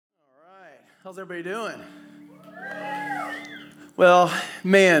How's everybody doing? Well,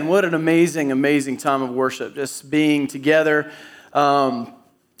 man, what an amazing, amazing time of worship, just being together. We're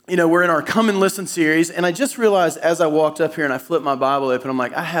in our Come and Listen series, and I just realized as I walked up here and I flipped my Bible open, I'm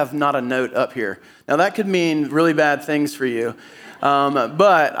like, I have not a note up here. Now, that could mean really bad things for you,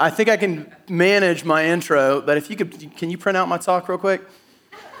 but I think I can manage my intro, but if you could, can you print out my talk real quick?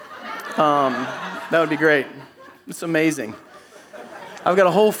 That would be great. It's amazing. I've got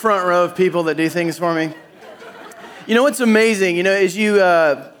a whole front row of people that do things for me. You know what's amazing?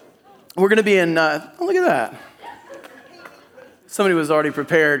 We're going to be in, look at that. Somebody was already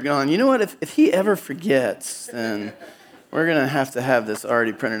prepared going, you know what, if he ever forgets, then we're going to have this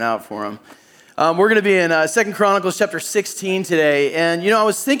already printed out for him. We're going to be in 2 Chronicles chapter 16 today. And, I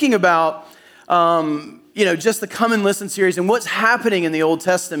was thinking about, just the Come and Listen series and what's happening in the Old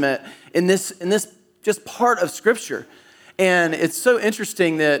Testament in this just part of Scripture. And it's so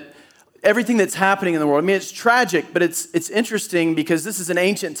interesting that everything that's happening in the world, it's tragic, but it's interesting because this is an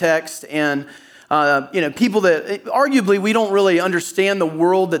ancient text and, people that arguably we don't really understand the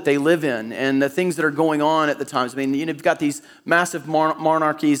world that they live in and the things that are going on at the times. You've got these massive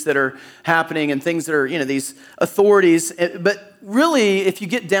monarchies that are happening and things that are, these authorities. But really, if you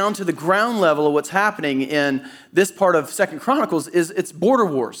get down to the ground level of what's happening in this part of 2 Chronicles, it's border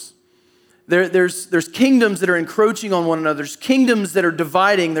wars. There's kingdoms that are encroaching on one another. There's kingdoms that are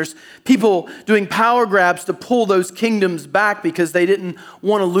dividing. There's people doing power grabs to pull those kingdoms back because they didn't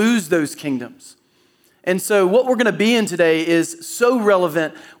want to lose those kingdoms. And so what we're going to be in today is so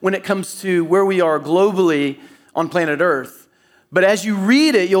relevant when it comes to where we are globally on planet Earth. But as you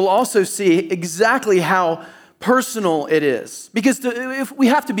read it, you'll also see exactly how personal it is. Because if we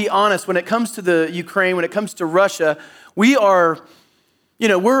have to be honest, when it comes to the Ukraine, when it comes to Russia, we are,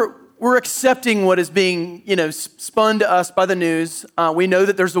 we're accepting what is being, spun to us by the news. We know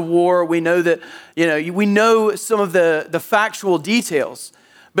that there's a war. We know that, we know some of the factual details.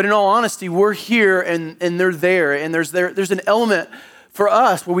 But in all honesty, we're here and they're there. And there's an element for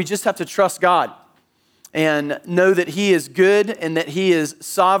us where we just have to trust God and know that He is good and that He is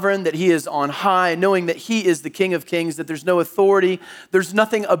sovereign, that He is on high, knowing that He is the King of Kings, that there's no authority. There's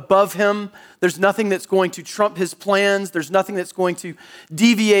nothing above Him. There's nothing that's going to trump His plans. There's nothing that's going to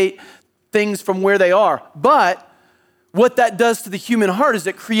deviate things from where they are. But what that does to the human heart is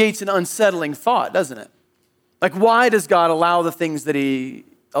it creates an unsettling thought, doesn't it? Like, why does God allow the things that He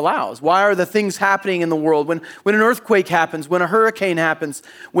allows? Why are the things happening in the world? When an earthquake happens, when a hurricane happens,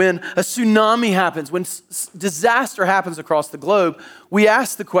 when a tsunami happens, when disaster happens across the globe, we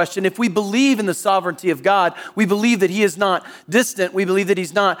ask the question, if we believe in the sovereignty of God, we believe that He is not distant, we believe that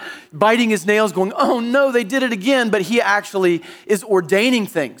He's not biting His nails going, oh no, they did it again, but He actually is ordaining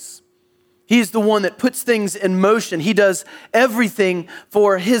things. He's the one that puts things in motion. He does everything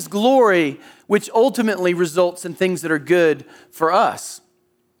for His glory, which ultimately results in things that are good for us.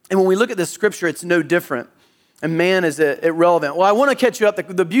 And when we look at this scripture, it's no different. And man, is it relevant. Well, I want to catch you up.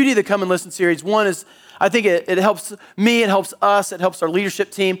 The beauty of the Come and Listen series, one is, I think it helps me, it helps us, it helps our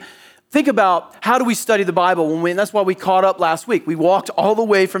leadership team. Think about how do we study the Bible? And that's why we caught up last week. We walked all the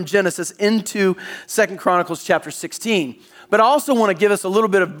way from Genesis into 2 Chronicles chapter 16. But I also want to give us a little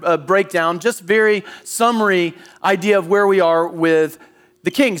bit of a breakdown, just very summary idea of where we are with the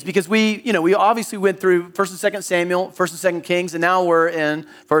Kings, because we obviously went through 1st and 2nd Samuel, 1st and 2nd Kings, and now we're in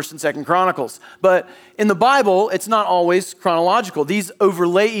 1st and 2nd Chronicles. But in the Bible, it's not always chronological. These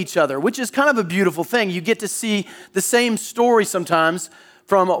overlay each other, which is kind of a beautiful thing. You get to see the same story sometimes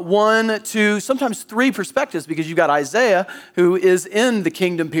from 1, 2, sometimes 3 perspectives, because you've got Isaiah, who is in the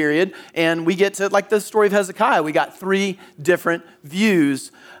kingdom period, and we get to, like the story of Hezekiah, we got 3 different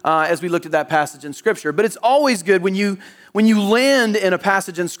views as we looked at that passage in Scripture. But it's always good when you land in a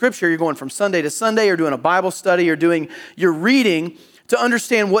passage in Scripture, you're going from Sunday to Sunday, or doing a Bible study, or doing your reading, to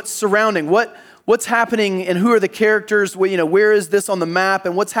understand what's surrounding, what's happening, and who are the characters, where is this on the map,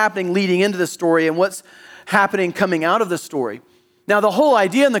 and what's happening leading into the story, and what's happening coming out of the story. Now, the whole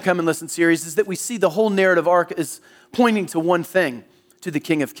idea in the Come and Listen series is that we see the whole narrative arc is pointing to one thing, to the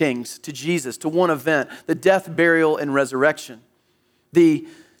King of Kings, to Jesus, to one event, the death, burial, and resurrection. The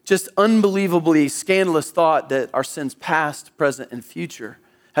just unbelievably scandalous thought that our sins past, present, and future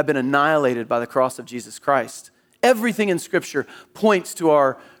have been annihilated by the cross of Jesus Christ. Everything in Scripture points to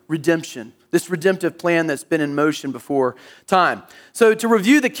our redemption, this redemptive plan that's been in motion before time. So to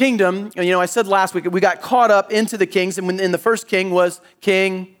review the kingdom, I said last week, we got caught up into the kings, and when the first king was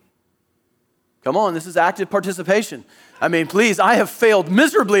King, come on, this is active participation. Please, I have failed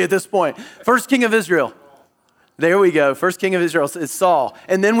miserably at this point. First king of Israel. There we go. First king of Israel is Saul.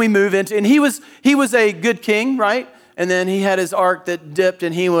 And then we move into, and he was a good king, right? and then he had his ark that dipped,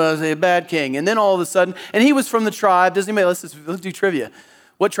 and he was a bad king. And then all of a sudden, and he was from the tribe. Does anybody, let's do trivia.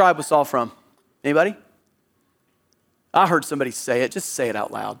 What tribe was Saul from? Anybody? I heard somebody say it. Just say it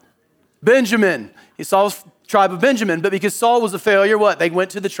out loud. Benjamin. He Saul's tribe of Benjamin. But because Saul was a failure, what? They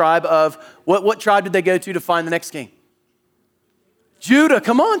went to the tribe of, what tribe did they go to find the next king? Judah.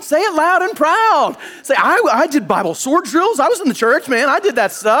 Come on, say it loud and proud. Say, I did Bible sword drills. I was in the church, man. I did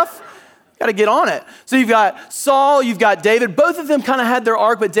that stuff. Got to get on it. So you've got Saul, you've got David. Both of them kind of had their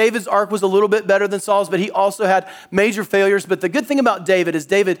ark, but David's ark was a little bit better than Saul's, but he also had major failures. But the good thing about David is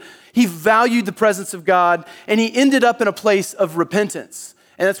he valued the presence of God, and he ended up in a place of repentance.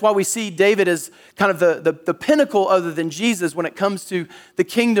 And that's why we see David as kind of the pinnacle other than Jesus when it comes to the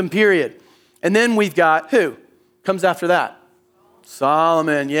kingdom period. And then we've got who comes after that?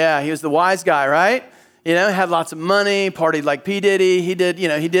 Solomon. Yeah, he was the wise guy, right? Had lots of money, partied like P. Diddy. He did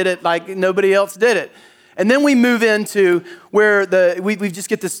it like nobody else did it. And then we move into where we just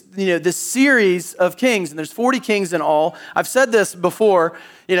get this, this series of kings, and there's 40 kings in all. I've said this before,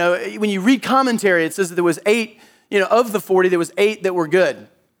 when you read commentary, it says that there was 8, of the 40, there was 8 that were good.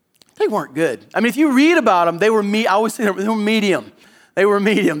 They weren't good. I mean, if you read about them, I always say they were medium. They were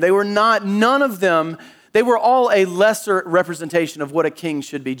medium. They were not, none of them. They were all a lesser representation of what a king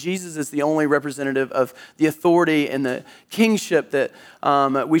should be. Jesus is the only representative of the authority and the kingship that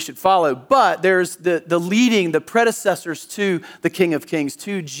we should follow. But there's the predecessors to the King of Kings,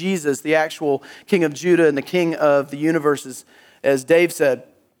 to Jesus, the actual King of Judah and the King of the universe, as Dave said.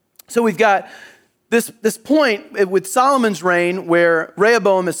 So we've got this point with Solomon's reign where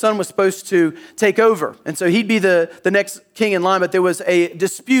Rehoboam, his son, was supposed to take over. And so he'd be the next king in line, but there was a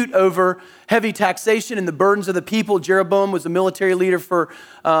dispute over heavy taxation and the burdens of the people. Jeroboam was the military leader for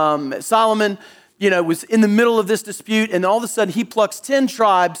Solomon, was in the middle of this dispute. And all of a sudden he plucks 10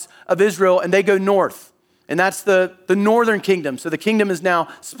 tribes of Israel and they go north. And that's the northern kingdom. So the kingdom is now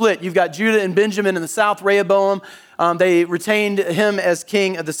split. You've got Judah and Benjamin in the south, Rehoboam. They retained him as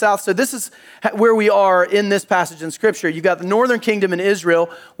king of the south. So this is where we are in this passage in Scripture. You've got the northern kingdom in Israel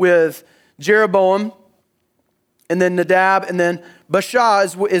with Jeroboam, and then Nadab, and then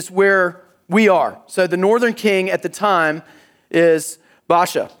Baasha is where we are. So the northern king at the time is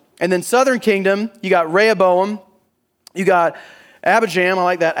Baasha. And then southern kingdom, you got Rehoboam, you got Abijam. I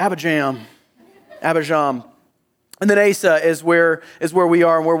like that, Abijam. And then Asa is where we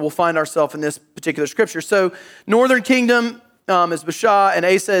are and where we'll find ourselves in this particular scripture. So northern kingdom is Baasha and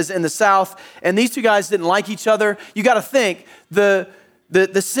Asa is in the south. And these two guys didn't like each other. You got to think, the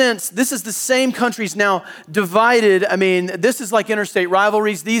sense, this is the same countries now divided. I mean, this is like interstate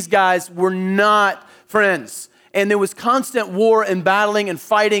rivalries. These guys were not friends. And there was constant war and battling and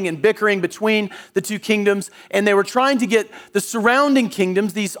fighting and bickering between the two kingdoms. And they were trying to get the surrounding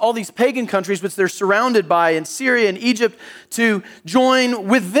kingdoms, all these pagan countries, which they're surrounded by in Syria and Egypt, to join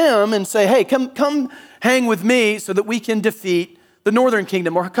with them and say, hey, come hang with me so that we can defeat the northern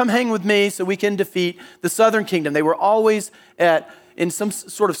kingdom, or come hang with me so we can defeat the southern kingdom. They were always in some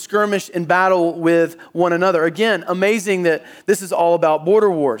sort of skirmish and battle with one another. Again, amazing that this is all about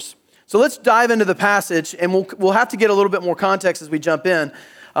border wars. So let's dive into the passage, and we'll have to get a little bit more context as we jump in.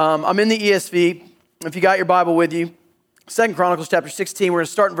 I'm in the ESV. If you got your Bible with you, 2 Chronicles chapter 16, we're going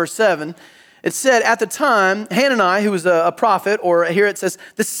to start in verse 7. It said, at the time, Hanani, who was a prophet, or here it says,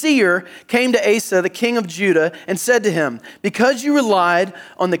 the seer, came to Asa, the king of Judah, and said to him, because you relied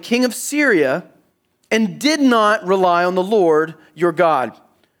on the king of Syria and did not rely on the Lord your God,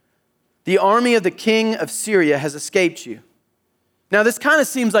 the army of the king of Syria has escaped you. Now, this kind of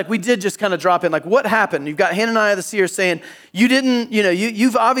seems like we did just kind of drop in, like what happened? You've got Hananiah the seer saying, you didn't,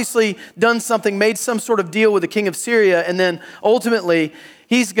 you've obviously done something, made some sort of deal with the king of Syria, and then ultimately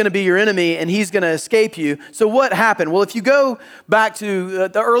he's going to be your enemy and he's going to escape you. So what happened? Well, if you go back to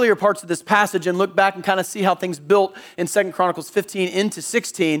the earlier parts of this passage and look back and kind of see how things built in 2 Chronicles 15 into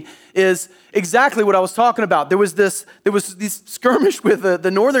 16 is exactly what I was talking about. There was this skirmish with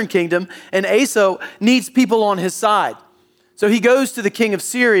the northern kingdom, and Asa needs people on his side. So he goes to the king of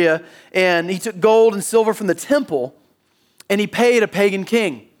Syria and he took gold and silver from the temple and he paid a pagan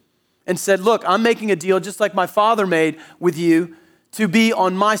king and said, look, I'm making a deal just like my father made with you to be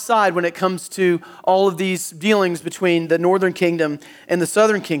on my side when it comes to all of these dealings between the northern kingdom and the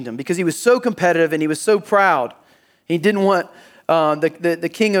southern kingdom, because he was so competitive and he was so proud. He didn't want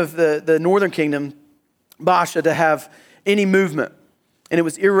the king of the northern kingdom, Baasha, to have any movement, and it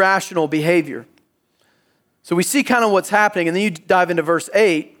was irrational behavior. So we see kind of what's happening, and then you dive into verse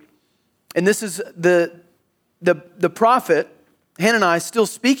 8, and this is the prophet, Hananiah, still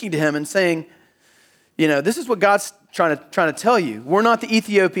speaking to him and saying, this is what God's trying to tell you. We're not the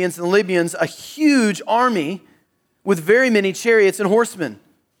Ethiopians and the Libyans, a huge army with very many chariots and horsemen.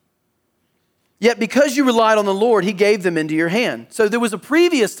 Yet because you relied on the Lord, he gave them into your hand. So there was a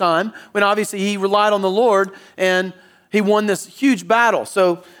previous time when obviously he relied on the Lord and he won this huge battle.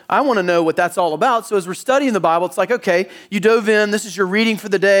 So I want to know what that's all about. So as we're studying the Bible, it's like, okay, you dove in, this is your reading for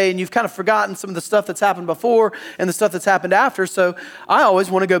the day, and you've kind of forgotten some of the stuff that's happened before and the stuff that's happened after. So I always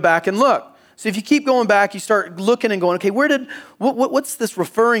want to go back and look. So if you keep going back, you start looking and going, okay, what's this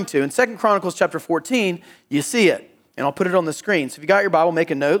referring to? In 2 Chronicles chapter 14, you see it. And I'll put it on the screen. So if you got your Bible, make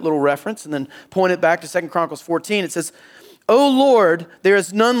a note, little reference, and then point it back to 2 Chronicles 14. It says, "O Lord, there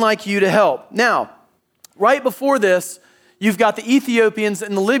is none like you to help." Now, right before this, you've got the Ethiopians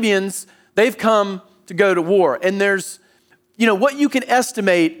and the Libyans. They've come to go to war. And there's, what you can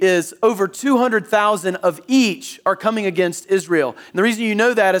estimate is over 200,000 of each are coming against Israel. And the reason you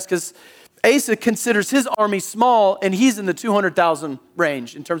know that is because Asa considers his army small, and he's in the 200,000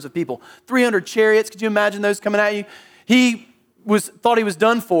 range in terms of people. 300 chariots, could you imagine those coming at you? He thought he was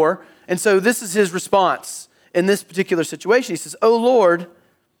done for, and so this is his response in this particular situation. He says, "O Lord,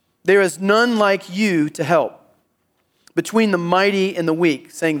 there is none like you to help between the mighty and the weak,"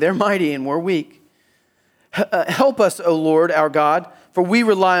 saying they're mighty and we're weak. "Help us, O Lord, our God, for we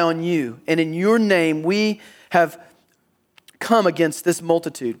rely on you, and in your name we have come against this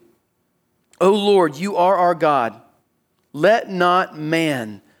multitude. O Lord, you are our God. Let not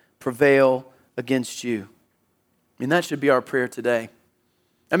man prevail against you." I mean, that should be our prayer today.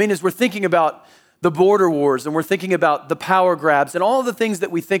 I mean, as we're thinking about the border wars and we're thinking about the power grabs and all the things that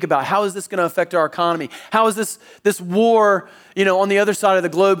we think about, how is this going to affect our economy? How is this war, on the other side of the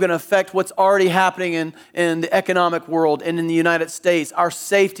globe going to affect what's already happening in the economic world and in the United States? Our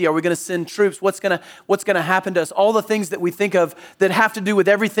safety, are we going to send troops? What's going to happen to us? All the things that we think of that have to do with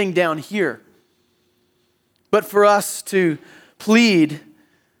everything down here. But for us to plead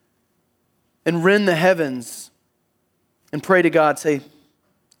and rend the heavens and pray to God, say,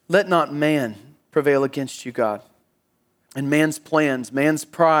 let not man prevail against you, God. And man's plans, man's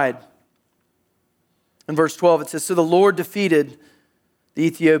pride. In verse 12 it says, "So the Lord defeated the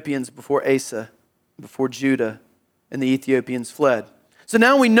Ethiopians before Asa, before Judah, and the Ethiopians fled." So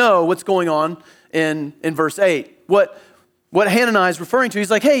now we know what's going on in verse 8. What Hananiah is referring to,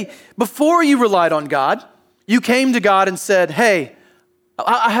 he's like, hey, before you relied on God, you came to God and said, hey,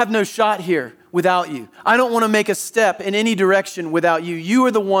 I have no shot here without you. I don't want to make a step in any direction without you. You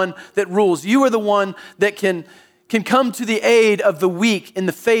are the one that rules. You are the one that can come to the aid of the weak in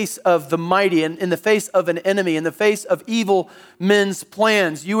the face of the mighty and in the face of an enemy, in the face of evil men's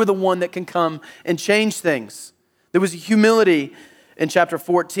plans. You are the one that can come and change things. There was humility in chapter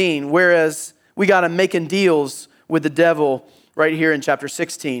 14, whereas we got him making deals with the devil right here in chapter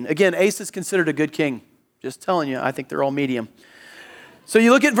 16. Again, Asa is considered a good king. Just telling you, I think they're all medium. So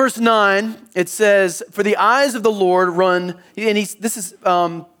you look at verse 9, it says, "For the eyes of the Lord run," and this is,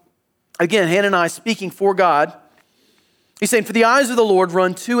 again, Hananiah speaking for God. He's saying, "For the eyes of the Lord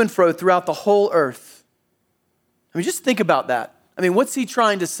run to and fro throughout the whole earth." I mean, just think about that. I mean, what's he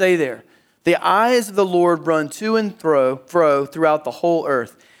trying to say there? The eyes of the Lord run to and fro throughout the whole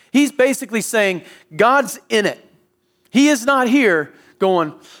earth. He's basically saying, God's in it. He is not here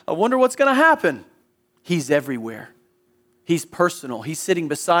going, I wonder what's going to happen. He's everywhere. He's personal. He's sitting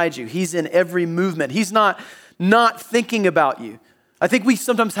beside you. He's in every movement. He's not thinking about you. I think we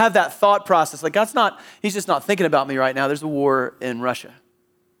sometimes have that thought process, like he's just not thinking about me right now. There's a war in Russia.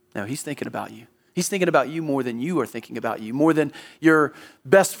 No, he's thinking about you. He's thinking about you more than you are thinking about you, more than your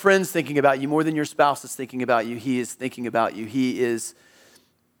best friend's thinking about you, more than your spouse is thinking about you. He is thinking about you. He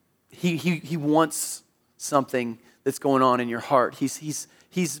wants something that's going on in your heart. He's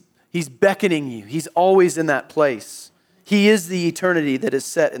beckoning you. He's always in that place. He is the eternity that is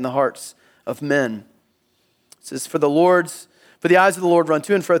set in the hearts of men. It says, for the eyes of the Lord run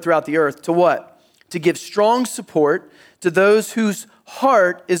to and fro throughout the earth. To what? To give strong support to those whose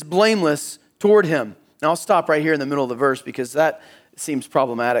heart is blameless toward him. Now I'll stop right here in the middle of the verse because that seems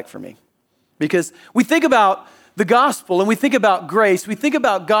problematic for me. Because we think about the gospel and we think about grace. We think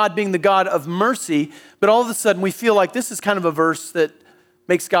about God being the God of mercy, but all of a sudden we feel like this is kind of a verse that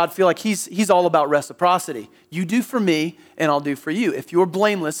makes God feel like he's all about reciprocity. You do for me and I'll do for you. If you're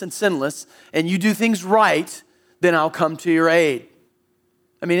blameless and sinless and you do things right, then I'll come to your aid.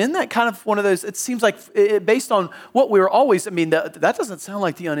 I mean, isn't that kind of one of those, it seems like based on what we were always, that doesn't sound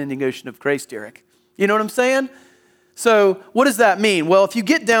like the unending ocean of grace, Derek. You know what I'm saying? So what does that mean? Well, if you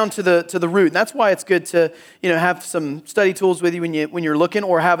get down to the root, and that's why it's good to have some study tools with you when you're looking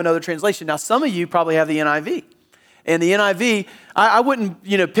or have another translation. Now, some of you probably have the NIV. And the NIV, I wouldn't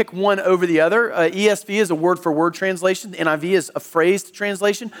pick one over the other. ESV is a word-for-word translation. NIV is a phrased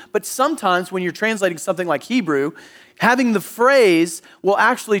translation. But sometimes when you're translating something like Hebrew, having the phrase will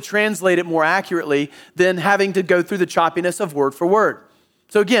actually translate it more accurately than having to go through the choppiness of word for word.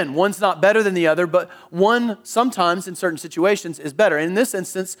 So again, one's not better than the other, but one sometimes in certain situations is better. In this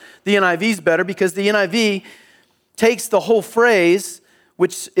instance, the NIV is better because the NIV takes the whole phrase,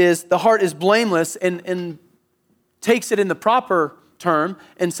 which is the heart is blameless, and takes it in the proper term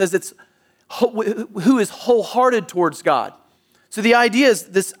and says it's who is wholehearted towards God. So the idea is,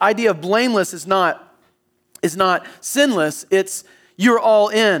 this idea of blameless is not sinless. It's you're all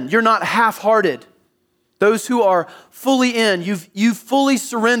in. You're not half-hearted. Those who are fully in, you've fully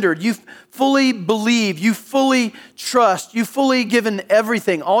surrendered, you've fully believed, you fully trust, you've fully given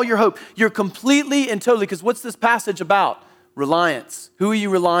everything, all your hope. You're completely and totally, because what's this passage about? Reliance. Who are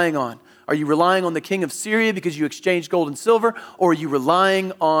you relying on? Are you relying on the king of Syria because you exchanged gold and silver, or are you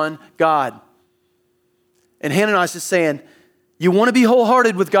relying on God? And Hananiah is just saying, you want to be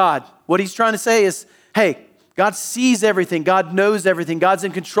wholehearted with God. What he's trying to say is, hey, God sees everything. God knows everything. God's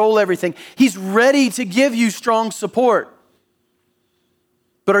in control of everything. He's ready to give you strong support.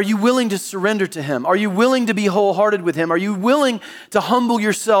 But are you willing to surrender to Him? Are you willing to be wholehearted with Him? Are you willing to humble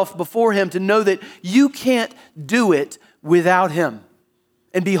yourself before Him to know that you can't do it without Him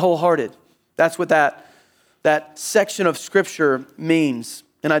and be wholehearted? That's what that section of Scripture means.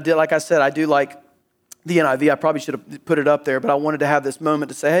 And I do like the NIV. I probably should have put it up there, but I wanted to have this moment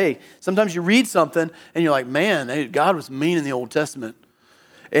to say, hey, sometimes you read something and you're like, man, God was mean in the Old Testament.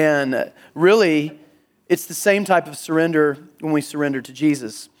 And really, it's the same type of surrender when we surrender to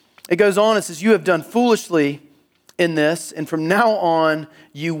Jesus. It goes on, it says, you have done foolishly in this, and from now on,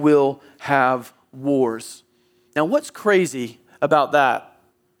 you will have wars. Now, what's crazy about that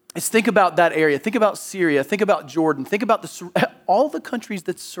is think about that area. Think about Syria. Think about Jordan. Think about all the countries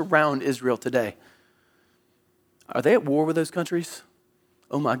that surround Israel today. Are they at war with those countries?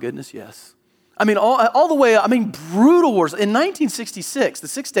 Oh my goodness, yes. I mean, all the way, brutal wars. In 1966, the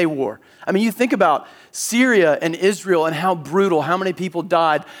Six-Day War, you think about Syria and Israel and how brutal, how many people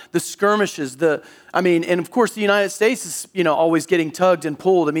died, the skirmishes, and of course the United States is, always getting tugged and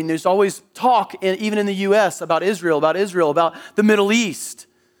pulled. There's always talk, even in the U.S., about Israel, about the Middle East.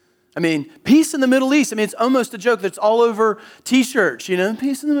 Peace in the Middle East. It's almost a joke that's all over T-shirts,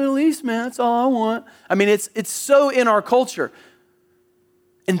 peace in the Middle East, man, that's all I want. It's so in our culture.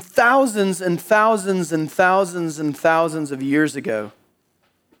 And thousands and thousands and thousands and thousands of years ago,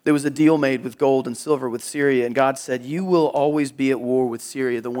 there was a deal made with gold and silver with Syria, and God said, you will always be at war with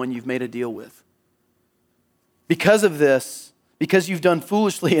Syria, the one you've made a deal with. Because of this, because you've done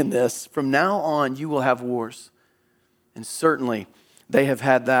foolishly in this, from now on you will have wars. And certainly they have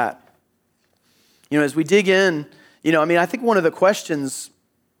had that. As we dig in, I think one of the questions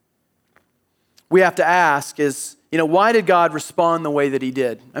we have to ask is, why did God respond the way that He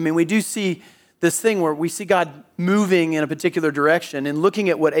did? We do see this thing where we see God moving in a particular direction and looking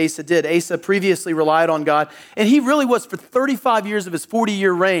at what Asa did. Asa previously relied on God, and he really was, for 35 years of his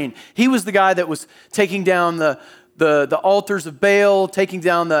 40-year reign, he was the guy that was taking down the altars of Baal, taking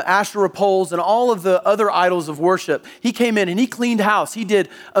down the Asherah poles, and all of the other idols of worship. He came in and he cleaned house. He did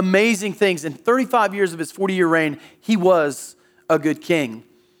amazing things. In 35 years of his 40-year reign, he was a good king.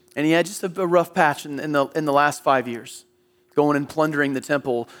 And he had just a rough patch in the last 5 years, going and plundering the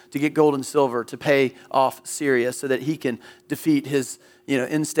temple to get gold and silver to pay off Syria so that he can defeat his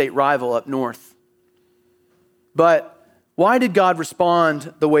in-state rival up north. But why did God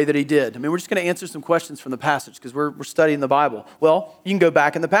respond the way that He did? We're just going to answer some questions from the passage because we're studying the Bible. Well, you can go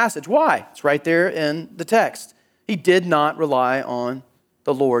back in the passage. Why? It's right there in the text. He did not rely on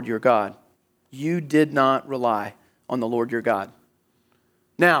the Lord your God. You did not rely on the Lord your God.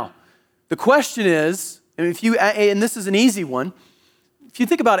 Now, the question is, and this is an easy one, if you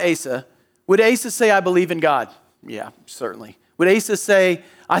think about Asa, would Asa say, I believe in God? Yeah, certainly. Would Asa say,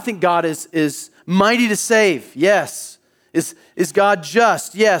 I think God is mighty to save? Yes. Is God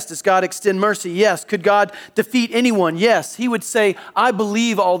just? Yes. Does God extend mercy? Yes. Could God defeat anyone? Yes. He would say, I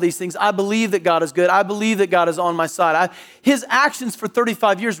believe all these things. I believe that God is good. I believe that God is on my side. His actions for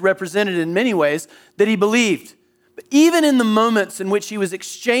 35 years represented in many ways that he believed. But even in the moments in which he was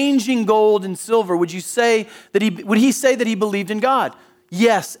exchanging gold and silver, would he say that he believed in God?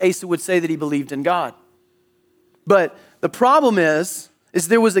 Yes, Asa would say that he believed in God. But the problem is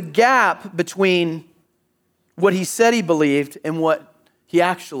there was a gap between what he said he believed and what he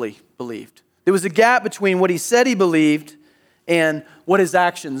actually believed. There was a gap between what he said he believed and what his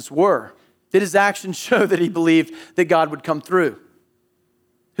actions were. Did his actions show that he believed that God would come through?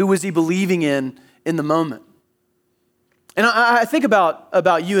 Who was he believing in the moment? And I think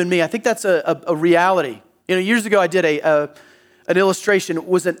about you and me. I think that's a reality. Years ago I did an illustration.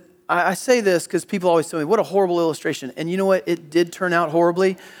 I say this because people always tell me, what a horrible illustration. And you know what? It did turn out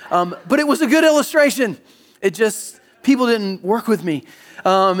horribly. But it was a good illustration. People didn't work with me.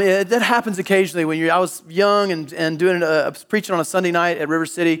 That happens occasionally I was young and I was preaching on a Sunday night at River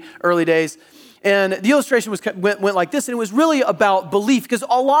City, early days. And the illustration went like this, and it was really about belief, because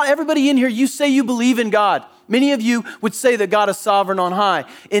everybody in here, you say you believe in God. Many of you would say that God is sovereign on high.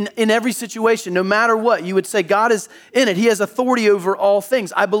 In every situation, no matter what, you would say God is in it. He has authority over all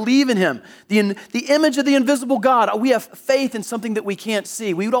things. I believe in him. The image of the invisible God. We have faith in something that we can't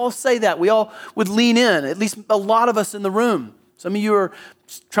see. We would all say that. We all would lean in, at least a lot of us in the room. Some of you are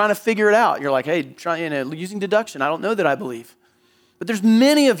trying to figure it out. You're like, hey, using deduction. I don't know that I believe. But there's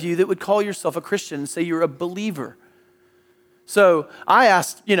many of you that would call yourself a Christian and say you're a believer. So I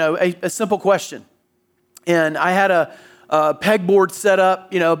asked, a simple question. And I had a pegboard set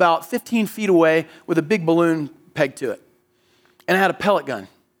up, about 15 feet away with a big balloon pegged to it. And I had a pellet gun.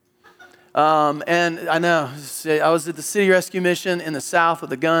 And I know, I was at the City Rescue Mission in the South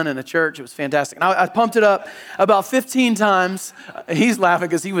with a gun and a church. It was fantastic. And I pumped it up about 15 times. He's laughing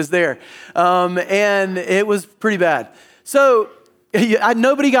because he was there. And it was pretty bad. So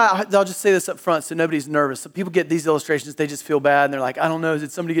I'll just say this up front so nobody's nervous. So people get these illustrations, they just feel bad, and they're like, I don't know,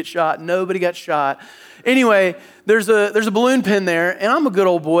 did somebody get shot? Nobody got shot. Anyway, there's a balloon pin there, and I'm a good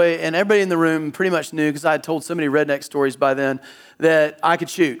old boy, and everybody in the room pretty much knew, because I had told so many redneck stories by then, that I could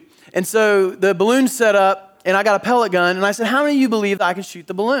shoot. And so the balloon's set up, and I got a pellet gun, and I said, how many of you believe that I can shoot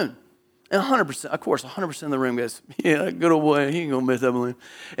the balloon? And 100%, of course, 100% of the room goes, yeah, good old boy, he ain't gonna miss that balloon.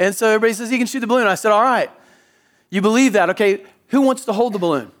 And so everybody says he can shoot the balloon. I said, all right, you believe that, okay. Who wants to hold the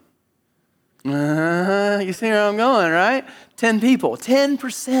balloon? You see where I'm going, right? 10 people,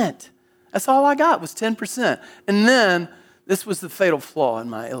 10%. That's all I got was 10%. And then this was the fatal flaw in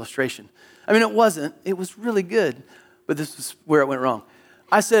my illustration. I mean, it wasn't. It was really good, but this was where it went wrong.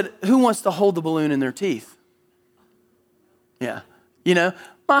 I said, who wants to hold the balloon in their teeth? Yeah.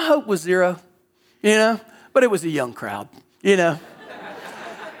 My hope was 0, but it was a young crowd,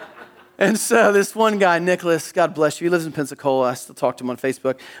 And so this one guy, Nicholas, God bless you, he lives in Pensacola. I still talk to him on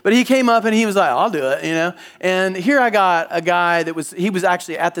Facebook. But he came up and he was like, I'll do it, And here I got a guy he was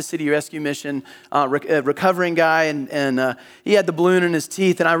actually at the City Rescue Mission, a recovering guy, and he had the balloon in his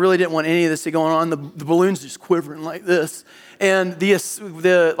teeth, and I really didn't want any of this to go on. The balloon's just quivering like this. And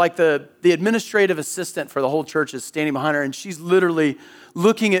the administrative assistant for the whole church is standing behind her, and she's literally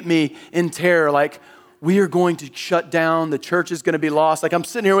looking at me in terror, like, we are going to shut down. The church is going to be lost. Like I'm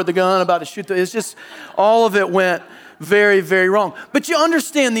sitting here with the gun about to shoot. It's just all of it went very, very wrong. But you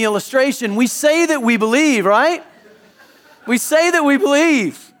understand the illustration. We say that we believe, right? We say that we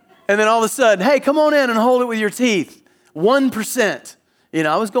believe. And then all of a sudden, hey, come on in and hold it with your teeth. 1%.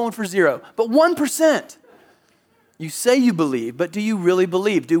 I was going for 0. But 1%. You say you believe, but do you really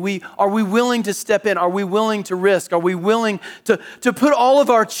believe? Are we willing to step in? Are we willing to risk? Are we willing to put all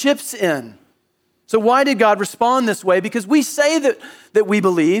of our chips in? So why did God respond this way? Because we say that we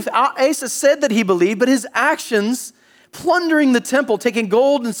believe. Asa said that he believed, but his actions, plundering the temple, taking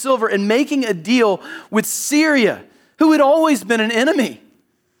gold and silver, and making a deal with Syria, who had always been an enemy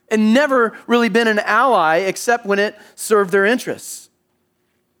and never really been an ally except when it served their interests.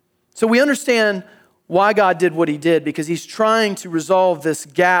 So we understand why God did what he did, because he's trying to resolve this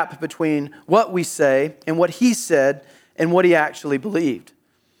gap between what we say and what he said and what he actually believed.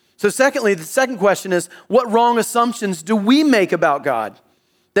 So secondly, the second question is, what wrong assumptions do we make about God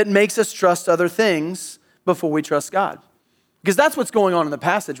that makes us trust other things before we trust God? Because that's what's going on in the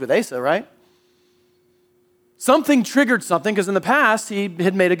passage with Asa, right? Something triggered something, because in the past, he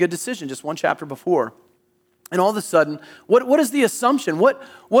had made a good decision just one chapter before. And all of a sudden, what is the assumption?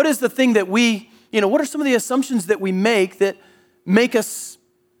 What is the thing that what are some of the assumptions that we make that make us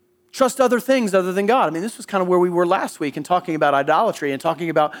trust other things other than God? I mean, this was kind of where we were last week in talking about idolatry and talking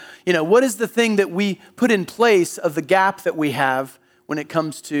about, what is the thing that we put in place of the gap that we have when it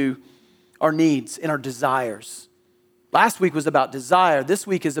comes to our needs and our desires. Last week was about desire. This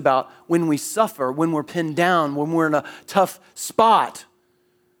week is about when we suffer, when we're pinned down, when we're in a tough spot.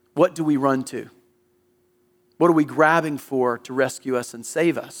 What do we run to? What are we grabbing for to rescue us and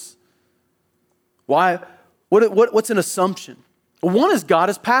save us? Why? What's an assumption? Well, one is God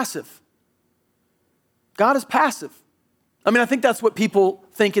is passive. God is passive. I think that's what people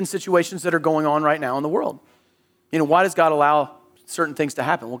think in situations that are going on right now in the world. Why does God allow certain things to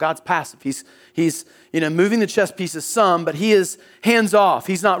happen. Well, God's passive. He's moving the chess pieces some, but he is hands off.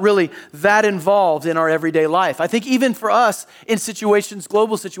 He's not really that involved in our everyday life. I think even for us in situations,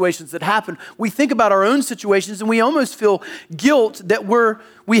 global situations that happen, we think about our own situations and we almost feel guilt that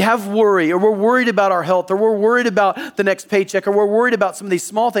we have worry, or we're worried about our health, or we're worried about the next paycheck, or we're worried about some of these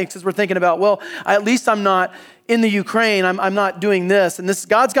small things because we're thinking about, well, at least I'm not in the Ukraine. I'm not doing this. And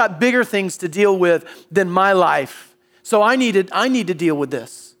God's got bigger things to deal with than my life. So I need to deal with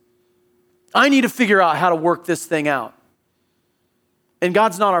this. I need to figure out how to work this thing out. And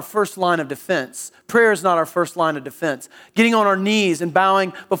God's not our first line of defense. Prayer is not our first line of defense. Getting on our knees and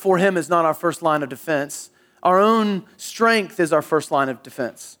bowing before him is not our first line of defense. Our own strength is our first line of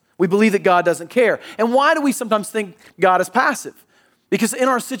defense. We believe that God doesn't care. And why do we sometimes think God is passive? Because in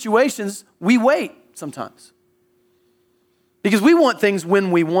our situations, we wait sometimes. Because we want things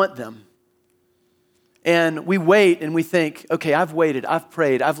when we want them. And we wait and we think, okay, I've waited, I've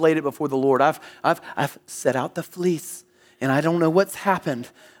prayed, I've laid it before the Lord, I've set out the fleece, and I don't know what's happened.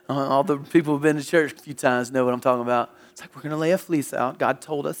 All the people who've been to church a few times know what I'm talking about. It's like, we're going to lay a fleece out. God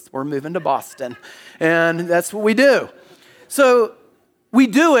told us we're moving to Boston. And that's what we do. So we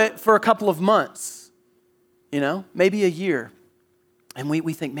do it for a couple of months, maybe a year. And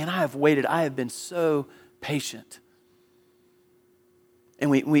we think, man, I have waited. I have been so patient. And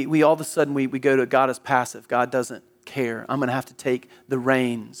we all of a sudden, we go to God as passive. God doesn't care. I'm going to have to take the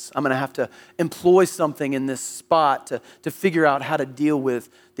reins. I'm going to have to employ something in this spot to figure out how to deal with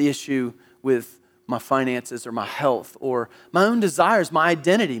the issue with my finances or my health or my own desires, my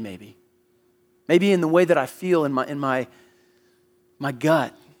identity maybe. Maybe in the way that I feel in my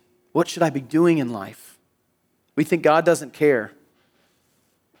gut. What should I be doing in life? We think God doesn't care.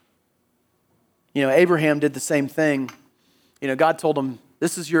 Abraham did the same thing. God told him,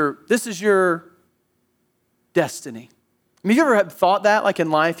 this is your destiny. I mean, you ever thought that, like in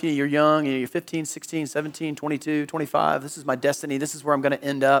life, you're young, you're 15, 16, 17, 22, 25, this is my destiny, this is where I'm going to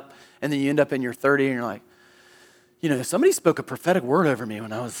end up, and then you end up in your 30, and you're like, somebody spoke a prophetic word over me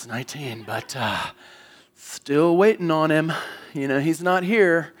when I was 19, but still waiting on him. He's not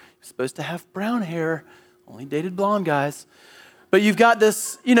here. He's supposed to have brown hair, only dated blonde guys. But you've got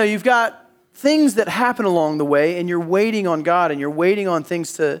this, you've got things that happen along the way, and you're waiting on God, and you're waiting on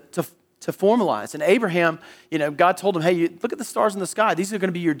things to formalize. And Abraham, God told him, hey, look at the stars in the sky. These are going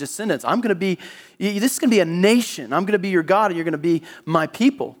to be your descendants. This is going to be a nation. I'm going to be your God, and you're going to be my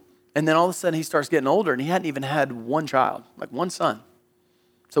people. And then all of a sudden, he starts getting older, and he hadn't even had one child, like one son.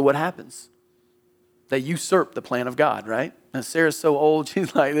 So what happens? They usurp the plan of God, right? Now, Sarah's so old,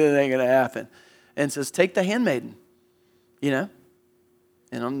 she's like, this ain't going to happen. And says, take the handmaiden,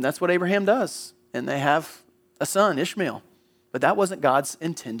 And that's what Abraham does. And they have a son, Ishmael. But that wasn't God's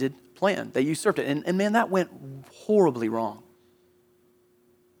intended plan. They usurped it. And man, that went horribly wrong.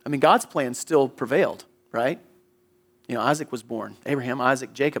 I mean, God's plan still prevailed, right? Isaac was born. Abraham,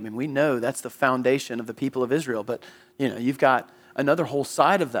 Isaac, Jacob. And we know that's the foundation of the people of Israel. But, you've got another whole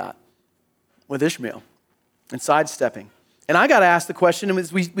side of that with Ishmael and sidestepping. And I got to ask the question,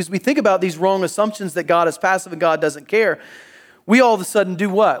 as we think about these wrong assumptions that God is passive and God doesn't care, we all of a sudden do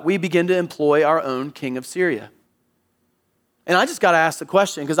what? We begin to employ our own king of Syria. And I just got to ask the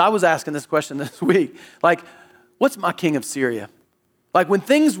question, because I was asking this question this week. Like, what's my king of Syria? Like when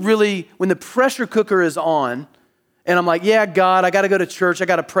the pressure cooker is on, and I'm like, yeah, God, I got to go to church, I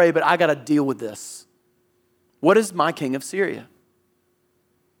got to pray, but I got to deal with this. What is my king of Syria?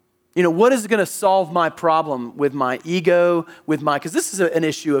 What is going to solve my problem with my ego, because this is an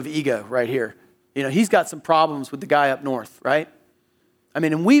issue of ego right here. He's got some problems with the guy up north, right? I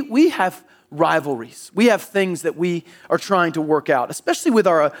mean, and we have rivalries. We have things that we are trying to work out, especially with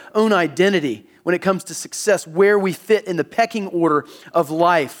our own identity when it comes to success, where we fit in the pecking order of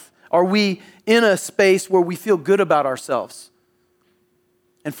life. Are we in a space where we feel good about ourselves?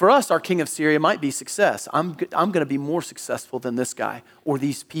 And for us, our king of Syria might be success. I'm going to be more successful than this guy or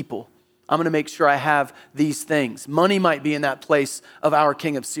these people. I'm going to make sure I have these things. Money might be in that place of our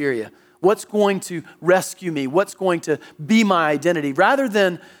king of Syria. What's going to rescue me? What's going to be my identity? Rather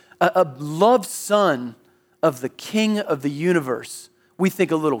than a loved son of the king of the universe, we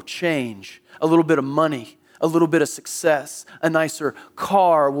think a little change, a little bit of money, a little bit of success, a nicer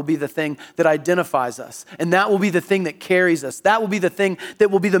car will be the thing that identifies us. And that will be the thing that carries us. That will be the thing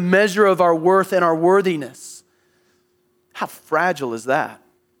that will be the measure of our worth and our worthiness. How fragile is that?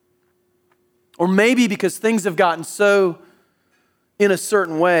 Or maybe because things have gotten so in a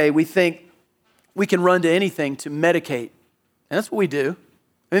certain way, we think we can run to anything to medicate. And that's what we do.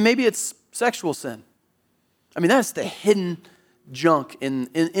 I mean, maybe it's sexual sin. I mean, that's the hidden junk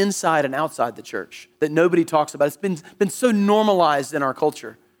inside and outside the church that nobody talks about. It's been so normalized in our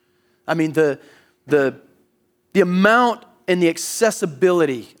culture. I mean, the amount and the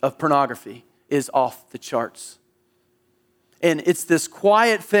accessibility of pornography is off the charts. And it's this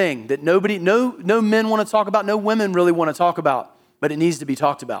quiet thing that no men want to talk about, no women really want to talk about, but it needs to be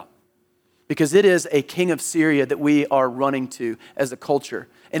talked about. Because it is a king of Syria that we are running to as a culture.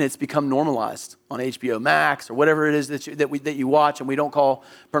 And it's become normalized on HBO Max or whatever it is that you watch and we don't call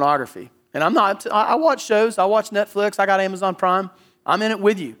pornography. And I watch shows, I watch Netflix, I got Amazon Prime, I'm in it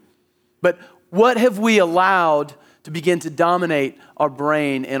with you. But what have we allowed to begin to dominate our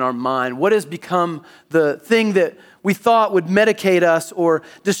brain and our mind? What has become the thing that we thought would medicate us or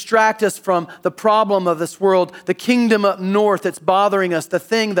distract us from the problem of this world, the kingdom up north that's bothering us,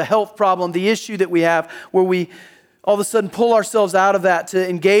 the health problem, the issue that we have, where we all of a sudden pull ourselves out of that to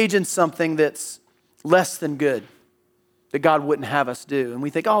engage in something that's less than good, that God wouldn't have us do. And we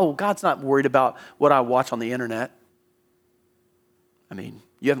think, oh, God's not worried about what I watch on the internet. I mean,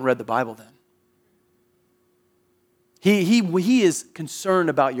 you haven't read the Bible then. He is concerned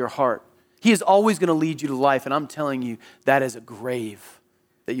about your heart. He is always going to lead you to life. And I'm telling you, that is a grave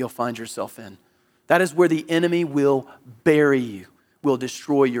that you'll find yourself in. That is where the enemy will bury you, will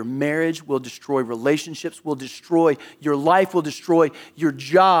destroy your marriage, will destroy relationships, will destroy your life, will destroy your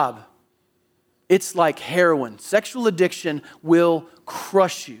job. It's like heroin. Sexual addiction will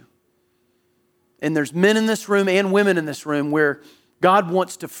crush you. And there's men in this room and women in this room where God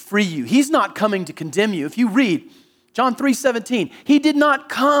wants to free you. He's not coming to condemn you. If you read John 3:17, He did not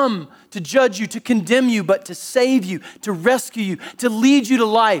come to judge you, to condemn you, but to save you, to rescue you, to lead you to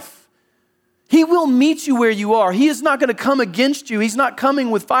life. He will meet you where you are. He is not going to come against you. He's not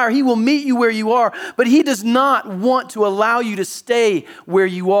coming with fire. He will meet you where you are, but He does not want to allow you to stay where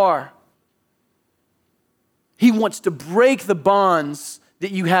you are. He wants to break the bonds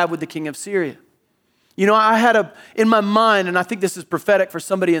that you have with the king of Syria. You know, I had in my mind, and I think this is prophetic for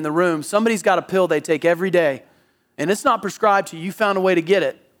somebody in the room, somebody's got a pill they take every day. And it's not prescribed to you. You found a way to get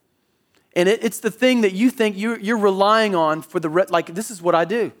it. And it's the thing that you think you're relying on for like, this is what I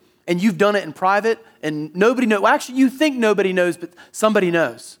do. And you've done it in private and nobody knows. Well, actually, you think nobody knows, but somebody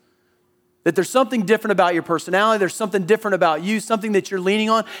knows. That there's something different about your personality. There's something different about you, something that you're leaning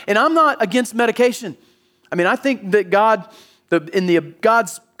on. And I'm not against medication. I mean, I think that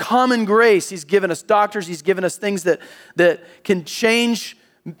God's common grace, He's given us doctors. He's given us things that can change,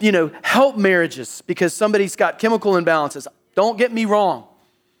 help marriages because somebody's got chemical imbalances. Don't get me wrong.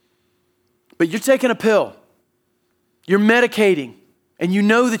 But you're taking a pill. You're medicating. And you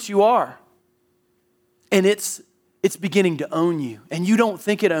know that you are. And it's beginning to own you. And you don't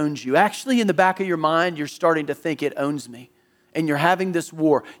think it owns you. Actually, in the back of your mind, you're starting to think it owns me. And you're having this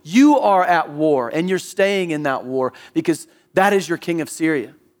war. You are at war. And you're staying in that war because that is your king of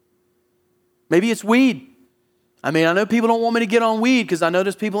Syria. Maybe it's weed. I mean, I know people don't want me to get on weed because I know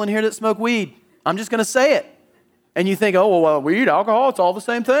there's people in here that smoke weed. I'm just going to say it. And you think, oh, well, weed, alcohol, it's all the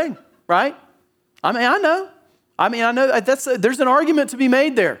same thing, right? I know there's an argument to be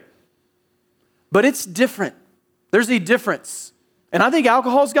made there. But it's different. There's a difference. And I think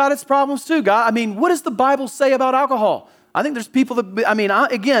alcohol's got its problems too. What does the Bible say about alcohol? I think there's people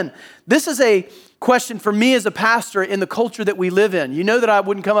that, this is a question for me as a pastor in the culture that we live in. You know that I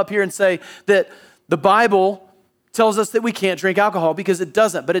wouldn't come up here and say that the Bible tells us that we can't drink alcohol because it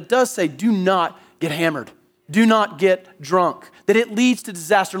doesn't. But it does say, do not get hammered. Do not get drunk. That it leads to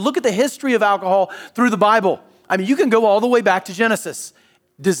disaster. Look at the history of alcohol through the Bible. I mean, you can go all the way back to Genesis.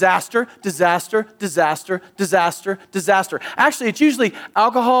 Disaster, disaster, disaster, disaster, disaster. Actually, it's usually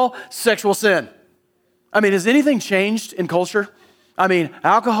alcohol, sexual sin. I mean, has anything changed in culture? I mean,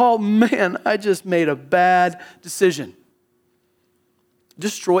 alcohol, man, I just made a bad decision.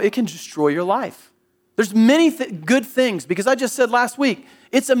 It can destroy your life. There's many good things, because I just said last week,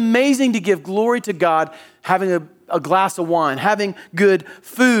 it's amazing to give glory to God having a glass of wine, having good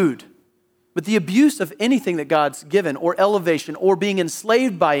food. But the abuse of anything that God's given, or elevation, or being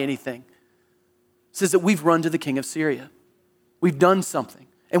enslaved by anything, says that we've run to the king of Syria. We've done something.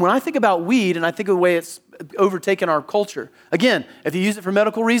 And when I think about weed, and I think of the way it's overtaken our culture, again, if you use it for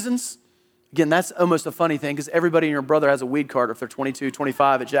medical reasons, again, that's almost a funny thing, because everybody and your brother has a weed card if they're 22,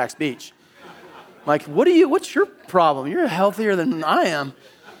 25 at Jack's Beach. Like, what's your problem? You're healthier than I am.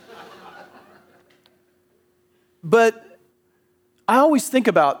 But I always think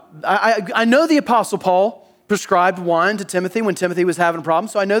about, I know the Apostle Paul prescribed wine to Timothy when Timothy was having a problem.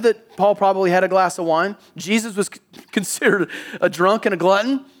 So I know that Paul probably had a glass of wine. Jesus was considered a drunk and a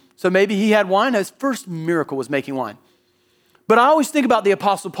glutton. So maybe he had wine. His first miracle was making wine. But I always think about the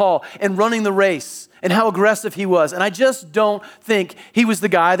Apostle Paul and running the race and how aggressive he was. And I just don't think he was the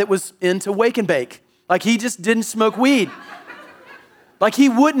guy that was into wake and bake. Like he just didn't smoke weed. Like he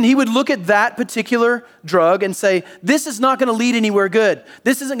would look at that particular drug and say, this is not gonna lead anywhere good.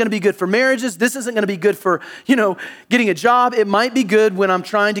 This isn't gonna be good for marriages. This isn't gonna be good for, getting a job. It might be good when I'm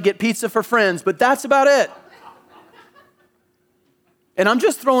trying to get pizza for friends, but that's about it. And I'm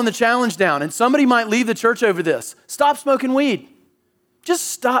just throwing the challenge down, and somebody might leave the church over this. Stop smoking weed. Just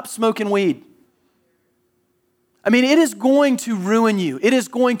stop smoking weed. I mean, it is going to ruin you. It is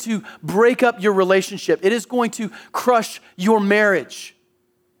going to break up your relationship. It is going to crush your marriage.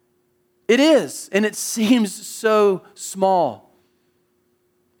 It is, and it seems so small.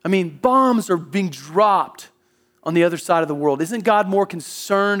 I mean, bombs are being dropped on the other side of the world. Isn't God more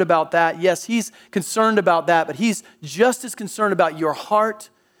concerned about that? Yes, he's concerned about that, but he's just as concerned about your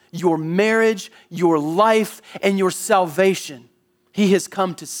heart, your marriage, your life, and your salvation. He has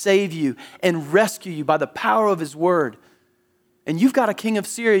come to save you and rescue you by the power of his word. And you've got a king of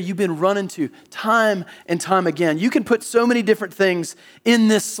Syria you've been running to time and time again. You can put so many different things in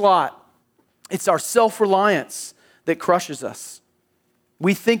this slot. It's our self-reliance that crushes us.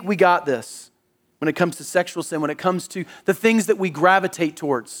 We think we got this when it comes to sexual sin, when it comes to the things that we gravitate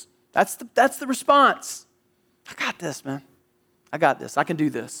towards. That's the response. I got this, man. I got this. I can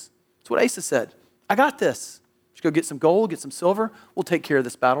do this. That's what Asa said. I got this. Just go get some gold, get some silver. We'll take care of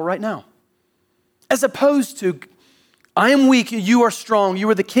this battle right now. As opposed to, I am weak, you are strong, you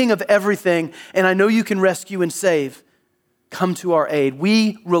are the king of everything, and I know you can rescue and save. Come to our aid.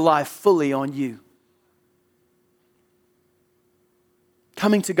 We rely fully on you.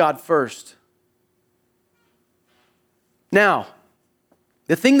 Coming to God first. Now,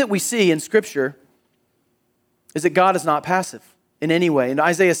 the thing that we see in Scripture is that God is not passive in any way. In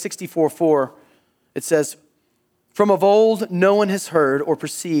Isaiah 64:4, it says, from of old, no one has heard or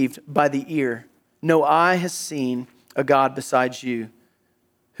perceived by the ear. No eye has seen a God besides you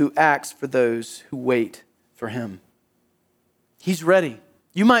who acts for those who wait for him. He's ready.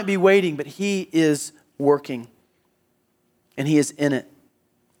 You might be waiting, but he is working. And he is in it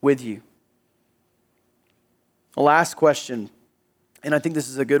with you. The last question, and I think this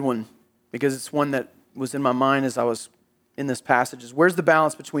is a good one because it's one that was in my mind as I was in this passage, is where's the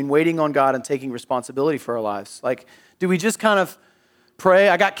balance between waiting on God and taking responsibility for our lives? Like, do we just kind of pray,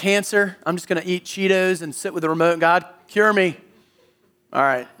 I got cancer, I'm just going to eat Cheetos and sit with the remote, God, cure me. All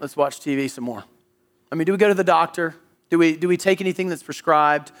right, let's watch TV some more. I mean, do we go to the doctor? Do we take anything that's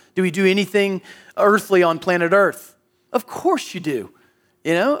prescribed? Do we do anything earthly on planet Earth? Of course you do.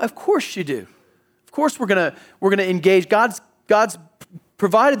 Of course you do. Of course we're gonna engage. God's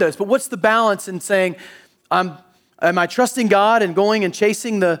provided those. But what's the balance in saying, am I trusting God and going and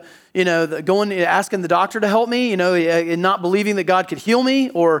chasing asking the doctor to help me, and not believing that God could heal me?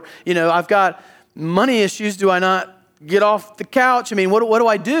 Or, I've got money issues. Do I not get off the couch? I mean, what do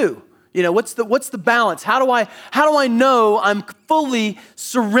I do? What's the balance? How do I know I'm fully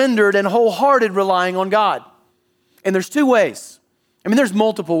surrendered and wholehearted relying on God? And there's two ways. I mean, there's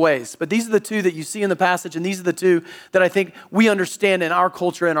multiple ways, but these are the two that you see in the passage, and these are the two that I think we understand in our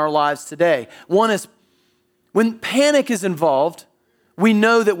culture and our lives today. One is when panic is involved, we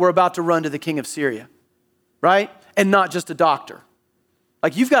know that we're about to run to the king of Syria, right? And not just a doctor.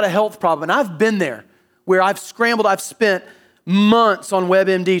 Like, you've got a health problem, and I've been there where I've spent months on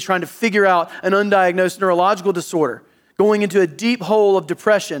WebMD trying to figure out an undiagnosed neurological disorder, going into a deep hole of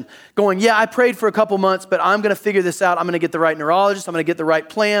depression, going, I prayed for a couple months, but I'm going to figure this out. I'm going to get the right neurologist. I'm going to get the right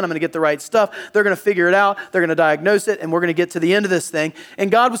plan. I'm going to get the right stuff. They're going to figure it out. They're going to diagnose it, and we're going to get to the end of this thing.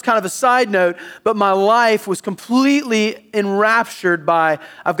 And God was kind of a side note, but my life was completely enraptured by,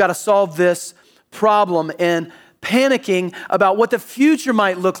 I've got to solve this problem, and panicking about what the future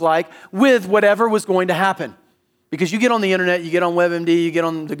might look like with whatever was going to happen. Because you get on the internet, you get on WebMD, you get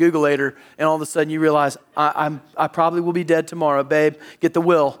on the Googleator, and all of a sudden you realize, I probably will be dead tomorrow, babe. Get the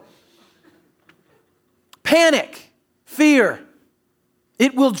will. Panic, fear,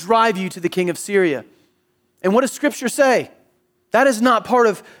 it will drive you to the king of Syria. And what does Scripture say? That is not part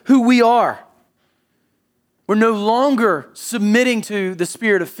of who we are. We're no longer submitting to the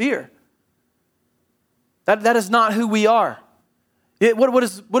spirit of fear. That is not who we are. What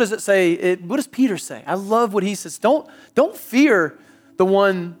does it say? What does Peter say? I love what he says. Don't fear the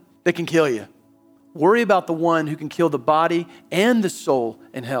one that can kill you. Worry about the one who can kill the body and the soul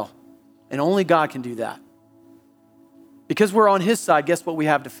in hell. And only God can do that. Because we're on his side, guess what we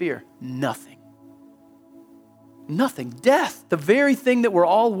have to fear? Nothing. Nothing. Death, the very thing that we're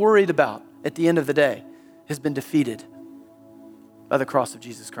all worried about at the end of the day, has been defeated by the cross of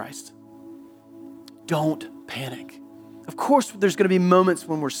Jesus Christ. Don't panic. Of course, there's going to be moments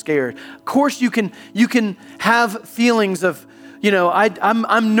when we're scared. Of course, you can have feelings of,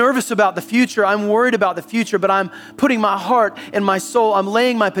 I'm nervous about the future. I'm worried about the future, but I'm putting my heart and my soul, I'm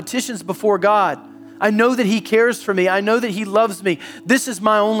laying my petitions before God. I know that He cares for me. I know that He loves me. This is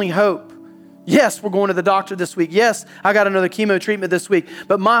my only hope. Yes, we're going to the doctor this week. Yes, I got another chemo treatment this week.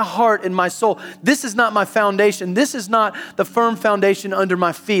 But my heart and my soul, this is not my foundation. This is not the firm foundation under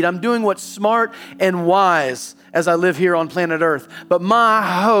my feet. I'm doing what's smart and wise as I live here on planet Earth. But my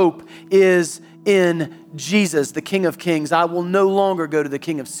hope is in Jesus, the King of Kings. I will no longer go to the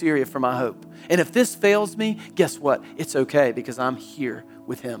King of Syria for my hope. And if this fails me, guess what? It's okay because I'm here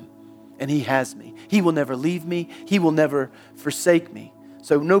with Him and He has me. He will never leave me. He will never forsake me.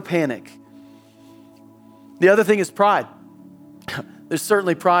 So no panic. The other thing is pride. There's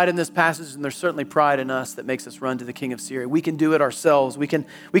certainly pride in this passage, and there's certainly pride in us that makes us run to the King of Syria. We can do it ourselves. We can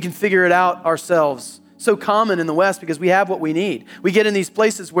figure it out ourselves. So common in the West because we have what we need. We get in these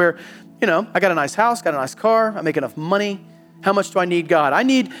places where, I got a nice house, got a nice car, I make enough money. How much do I need God? I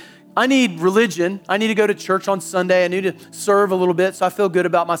need religion. I need to go to church on Sunday. I need to serve a little bit so I feel good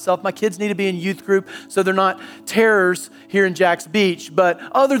about myself. My kids need to be in youth group so they're not terrors here in Jack's Beach. But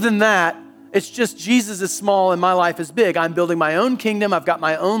other than that, it's just Jesus is small and my life is big. I'm building my own kingdom. I've got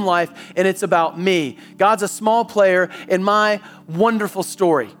my own life and it's about me. God's a small player in my wonderful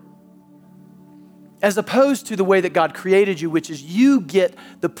story. As opposed to the way that God created you, which is you get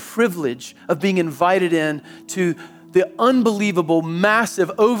the privilege of being invited in to the unbelievable,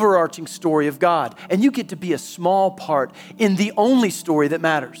 massive, overarching story of God. And you get to be a small part in the only story that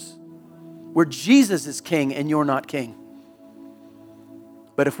matters, where Jesus is king and you're not king.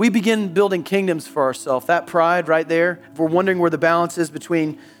 But if we begin building kingdoms for ourselves, that pride right there, if we're wondering where the balance is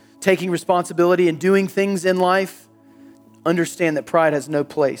between taking responsibility and doing things in life, understand that pride has no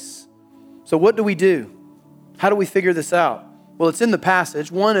place. So what do we do? How do we figure this out? Well, it's in the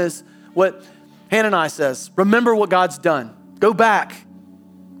passage. One is what Hananiah says. Remember what God's done. Go back.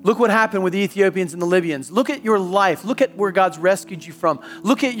 Look what happened with the Ethiopians and the Libyans. Look at your life. Look at where God's rescued you from.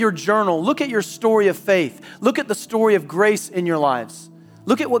 Look at your journal. Look at your story of faith. Look at the story of grace in your lives.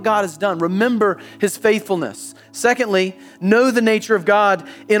 Look at what God has done. Remember His faithfulness. Secondly, know the nature of God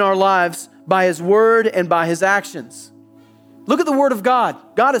in our lives by His word and by His actions. Look at the word of God.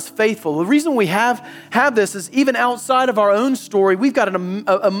 God is faithful. The reason we have this is even outside of our own story, we've got an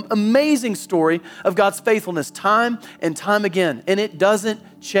amazing story of God's faithfulness time and time again, and it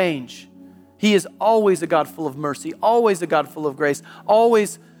doesn't change. He is always a God full of mercy, always a God full of grace,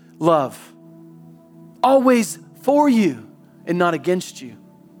 always love, always for you and not against you.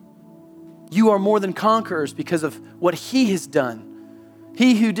 You are more than conquerors because of what He has done.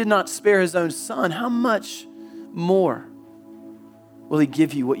 He who did not spare His own Son, how much more will He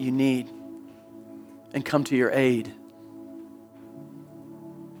give you what you need and come to your aid?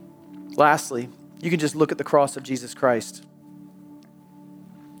 Lastly, you can just look at the cross of Jesus Christ.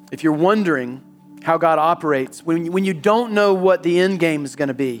 If you're wondering how God operates, when you don't know what the end game is going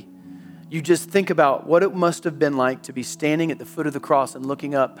to be, you just think about what it must have been like to be standing at the foot of the cross and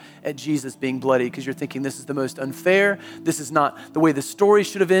looking up at Jesus being bloody, because you're thinking, this is the most unfair. This is not the way the story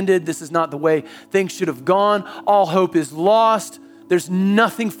should have ended. This is not the way things should have gone. All hope is lost. There's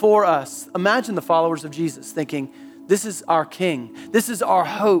nothing for us. Imagine the followers of Jesus thinking, this is our King. This is our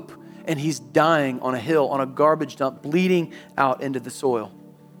hope. And He's dying on a hill, on a garbage dump, bleeding out into the soil.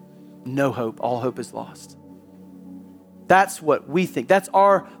 No hope. All hope is lost. That's what we think. That's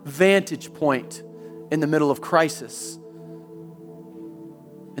our vantage point in the middle of crisis,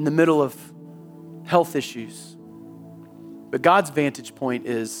 in the middle of health issues. But God's vantage point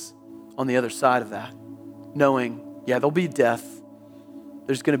is on the other side of that, knowing, there'll be death.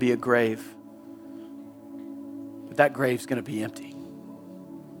 There's going to be a grave. But that grave's going to be empty.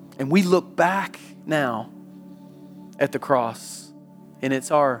 And we look back now at the cross, and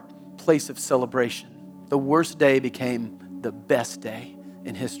it's our place of celebration. The worst day became the best day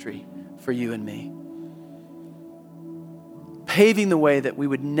in history for you and me. Paving the way that we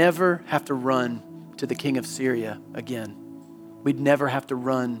would never have to run to the King of Syria again. We'd never have to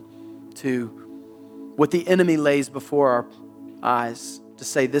run to what the enemy lays before our eyes to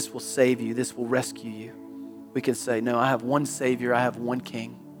say, this will save you, this will rescue you. We can say, no, I have one Savior, I have one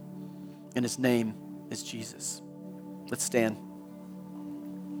King, and His name is Jesus. Let's stand.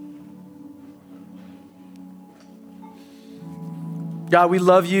 God, we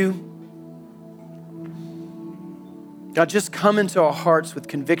love you. God, just come into our hearts with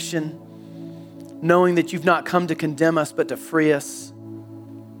conviction, knowing that you've not come to condemn us, but to free us,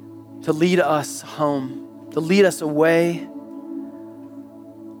 to lead us home, to lead us away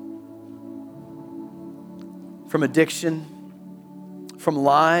from addiction, from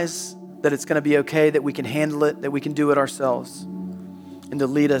lies, that it's going to be okay, that we can handle it, that we can do it ourselves, and to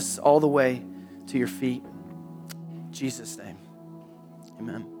lead us all the way to your feet. In Jesus' name,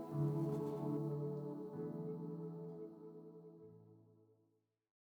 amen.